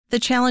The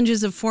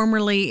challenges of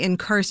formerly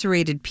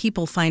incarcerated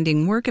people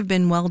finding work have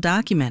been well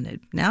documented.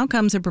 Now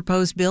comes a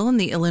proposed bill in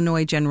the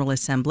Illinois General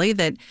Assembly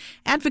that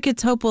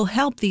advocates hope will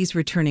help these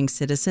returning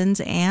citizens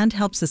and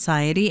help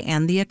society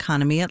and the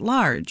economy at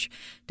large.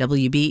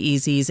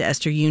 WBEZ's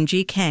Esther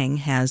Yoon-Ji Kang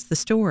has the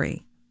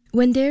story.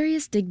 When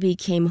Darius Digby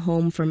came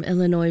home from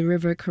Illinois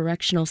River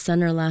Correctional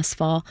Center last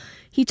fall,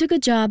 he took a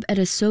job at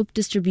a soap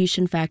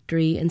distribution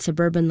factory in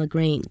suburban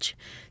LaGrange.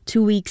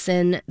 2 weeks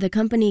in, the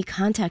company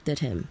contacted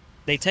him.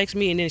 They text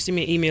me and then send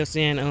me an email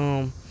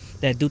saying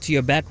that due to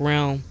your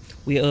background,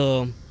 we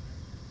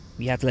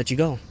have to let you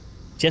go.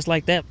 Just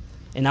like that.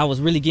 And I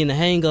was really getting the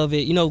hang of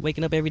it,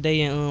 waking up every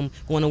day and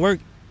going to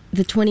work.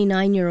 The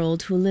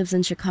 29-year-old who lives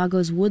in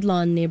Chicago's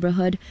Woodlawn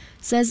neighborhood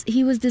says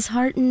he was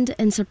disheartened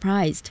and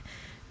surprised.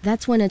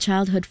 That's when a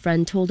childhood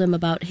friend told him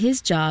about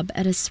his job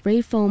at a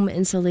spray foam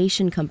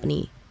insulation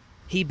company.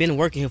 He'd been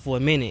working here for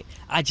a minute.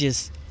 I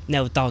just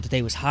never thought that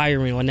they was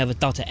hiring or never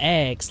thought to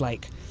ask,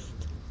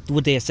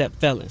 would they accept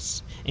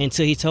felons?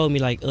 Until he told me,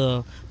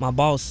 my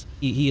boss,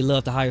 he'd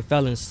love to hire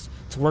felons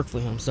to work for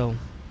him, so.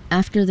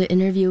 After the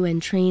interview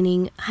and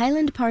training,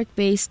 Highland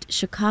Park-based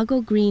Chicago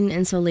Green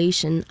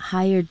Insulation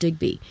hired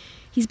Digby.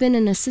 He's been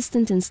an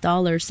assistant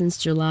installer since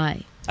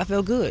July. I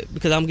felt good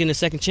because I'm getting a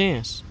second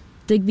chance.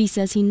 Digby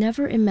says he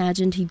never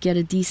imagined he'd get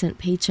a decent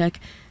paycheck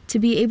to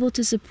be able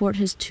to support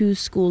his 2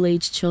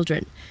 school-age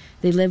children.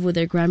 They live with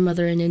their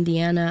grandmother in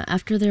Indiana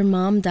after their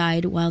mom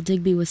died while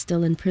Digby was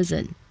still in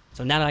prison.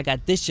 So now that I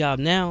got this job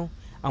now,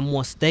 I'm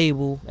more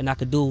stable and I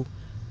could do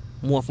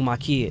more for my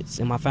kids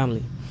and my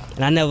family.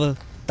 And I never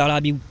thought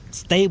I'd be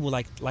stable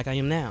like I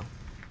am now.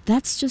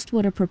 That's just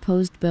what a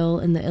proposed bill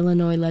in the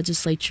Illinois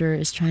legislature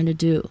is trying to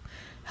do.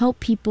 Help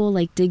people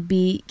like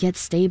Digby get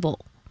stable.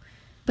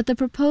 But the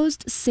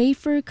proposed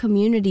Safer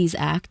Communities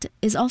Act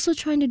is also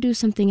trying to do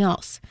something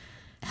else.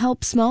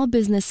 Help small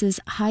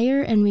businesses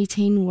hire and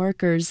retain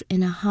workers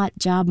in a hot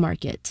job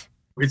market.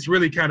 It's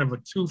really kind of a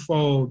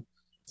twofold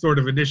sort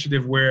of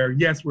initiative where,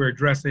 yes, we're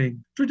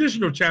addressing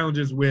traditional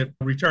challenges with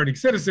returning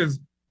citizens,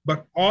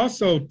 but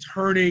also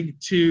turning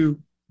to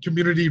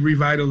community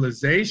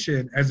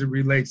revitalization as it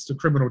relates to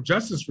criminal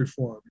justice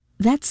reform.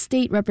 That's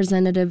State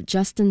Representative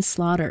Justin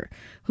Slaughter,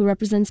 who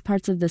represents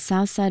parts of the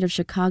south side of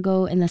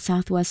Chicago and the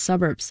southwest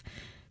suburbs.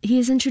 He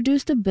has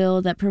introduced a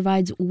bill that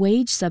provides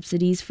wage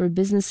subsidies for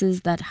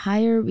businesses that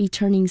hire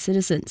returning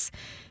citizens.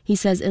 He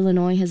says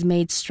Illinois has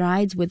made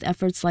strides with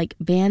efforts like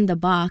Ban the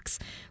Box,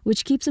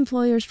 which keeps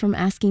employers from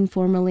asking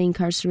formerly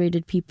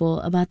incarcerated people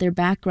about their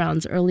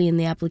backgrounds early in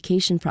the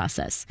application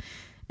process.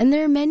 And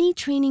there are many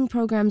training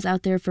programs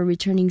out there for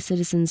returning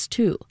citizens,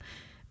 too.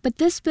 But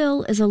this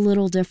bill is a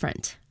little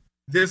different.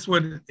 This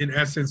one, in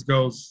essence,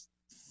 goes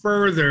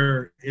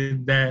further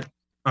in that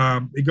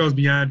it goes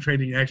beyond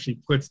training, actually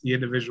puts the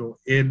individual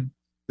in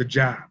the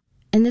job.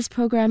 And this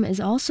program is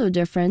also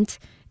different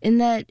in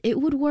that it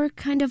would work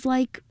kind of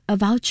like a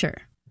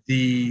voucher.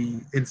 The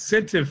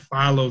incentive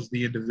follows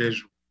the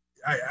individual.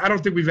 I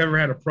don't think we've ever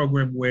had a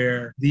program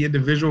where the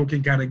individual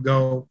can kind of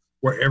go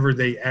wherever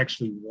they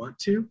actually want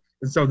to.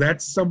 And so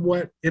that's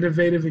somewhat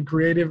innovative and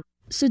creative.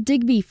 So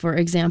Digby, for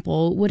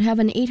example, would have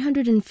an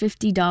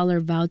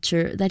 $850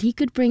 voucher that he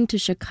could bring to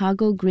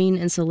Chicago Green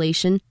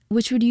Insulation,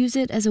 which would use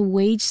it as a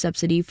wage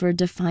subsidy for a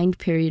defined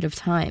period of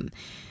time.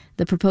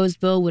 The proposed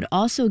bill would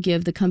also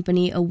give the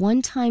company a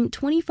one-time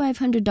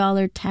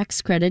 $2,500 tax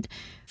credit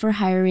for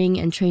hiring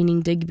and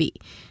training Digby.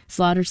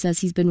 Slaughter says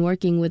he's been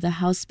working with the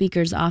House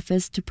Speaker's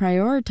office to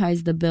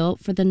prioritize the bill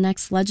for the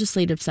next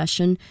legislative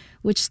session,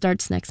 which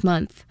starts next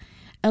month.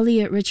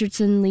 Elliot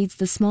Richardson leads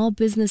the Small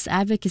Business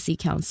Advocacy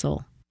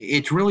Council.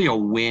 It's really a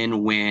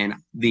win-win.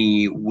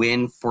 The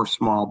win for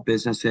small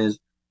businesses,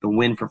 the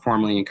win for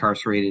formerly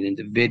incarcerated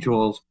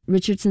individuals.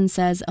 Richardson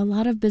says a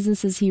lot of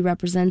businesses he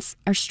represents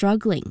are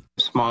struggling.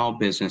 Small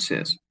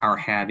businesses are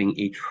having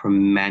a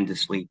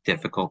tremendously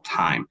difficult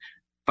time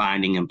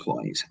finding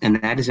employees, and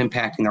that is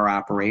impacting their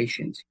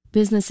operations.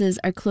 Businesses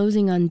are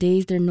closing on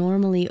days they're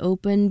normally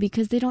open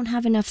because they don't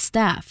have enough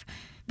staff.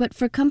 But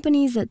for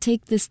companies that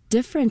take this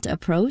different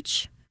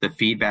approach, the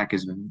feedback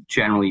is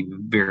generally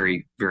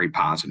very, very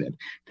positive,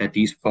 that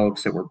these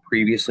folks that were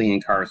previously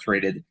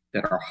incarcerated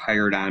that are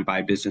hired on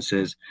by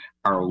businesses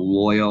are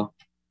loyal,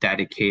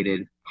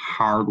 dedicated,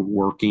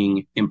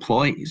 hardworking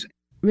employees.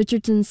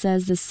 Richardson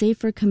says the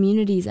Safer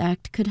Communities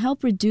Act could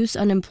help reduce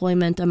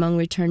unemployment among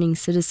returning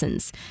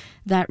citizens.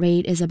 That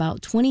rate is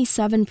about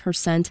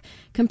 27%,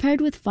 compared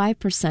with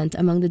 5%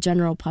 among the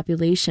general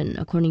population,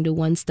 according to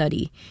one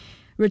study.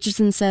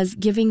 Richardson says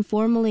giving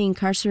formerly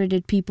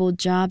incarcerated people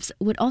jobs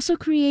would also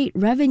create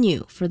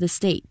revenue for the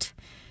state.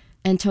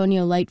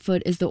 Antonio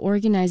Lightfoot is the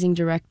organizing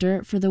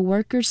director for the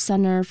Workers'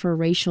 Center for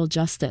Racial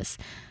Justice.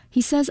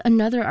 He says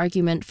another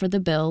argument for the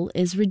bill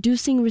is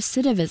reducing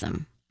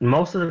recidivism.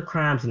 Most of the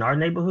crimes in our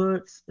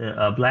neighborhoods,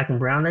 black and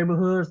brown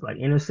neighborhoods, like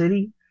inner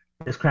city,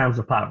 is crimes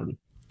of poverty.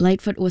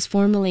 Lightfoot was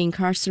formerly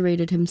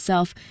incarcerated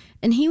himself,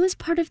 and he was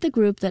part of the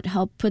group that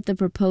helped put the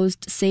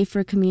proposed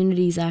Safer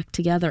Communities Act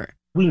together.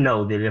 We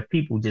know that if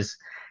people just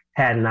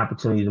had an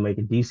opportunity to make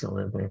a decent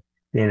living,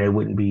 then they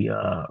wouldn't be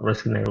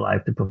risking their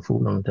life to put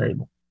food on the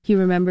table. He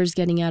remembers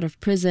getting out of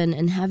prison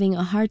and having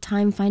a hard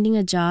time finding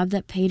a job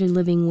that paid a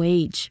living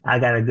wage. I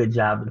got a good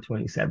job in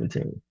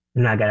 2017,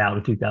 and I got out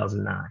in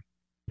 2009.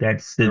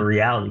 That's the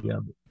reality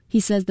of it.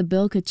 He says the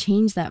bill could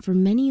change that for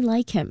many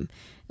like him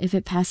if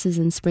it passes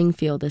in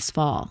Springfield this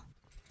fall.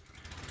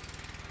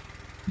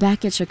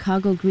 Back at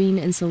Chicago Green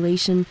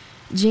Insulation,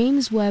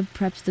 James Webb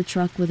preps the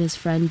truck with his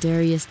friend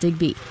Darius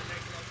Digby.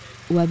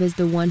 Webb is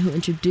the one who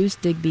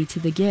introduced Digby to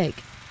the gig.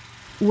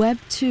 Webb,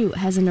 too,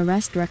 has an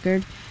arrest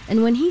record,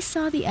 and when he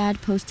saw the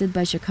ad posted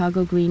by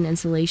Chicago Green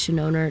Insulation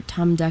owner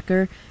Tom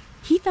Decker,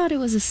 he thought it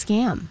was a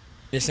scam.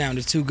 It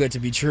sounded too good to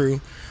be true,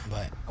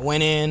 but I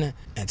went in,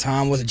 and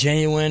Tom was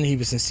genuine, he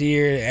was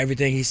sincere,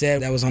 everything he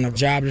said that was on the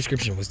job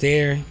description was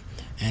there,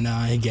 and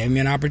he gave me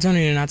an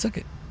opportunity, and I took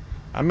it.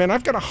 I mean,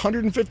 I've got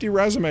 150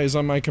 resumes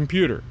on my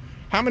computer.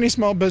 How many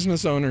small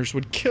business owners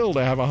would kill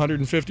to have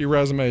 150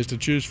 resumes to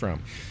choose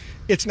from?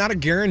 It's not a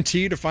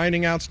guarantee to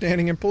finding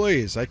outstanding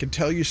employees. I could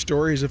tell you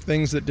stories of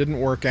things that didn't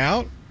work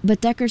out.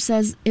 But Decker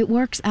says it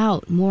works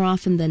out more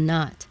often than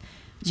not.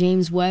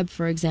 James Webb,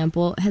 for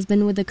example, has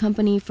been with the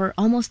company for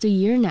almost a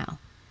year now.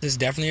 It's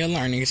definitely a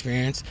learning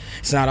experience.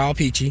 It's not all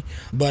peachy,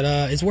 but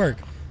it's work.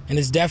 And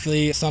it's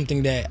definitely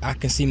something that I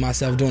can see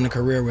myself doing a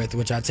career with,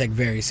 which I take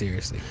very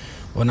seriously.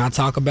 When I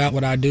talk about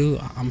what I do,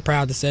 I'm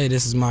proud to say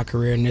this is my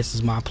career and this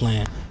is my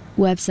plan.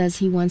 Webb says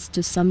he wants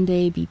to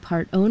someday be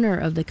part owner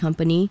of the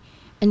company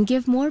and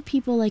give more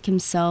people like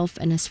himself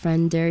and his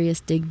friend Darius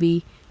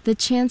Digby the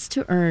chance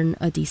to earn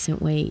a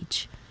decent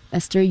wage.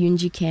 Esther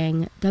Yoon-Ji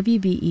Kang,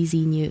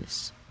 WBEZ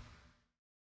News.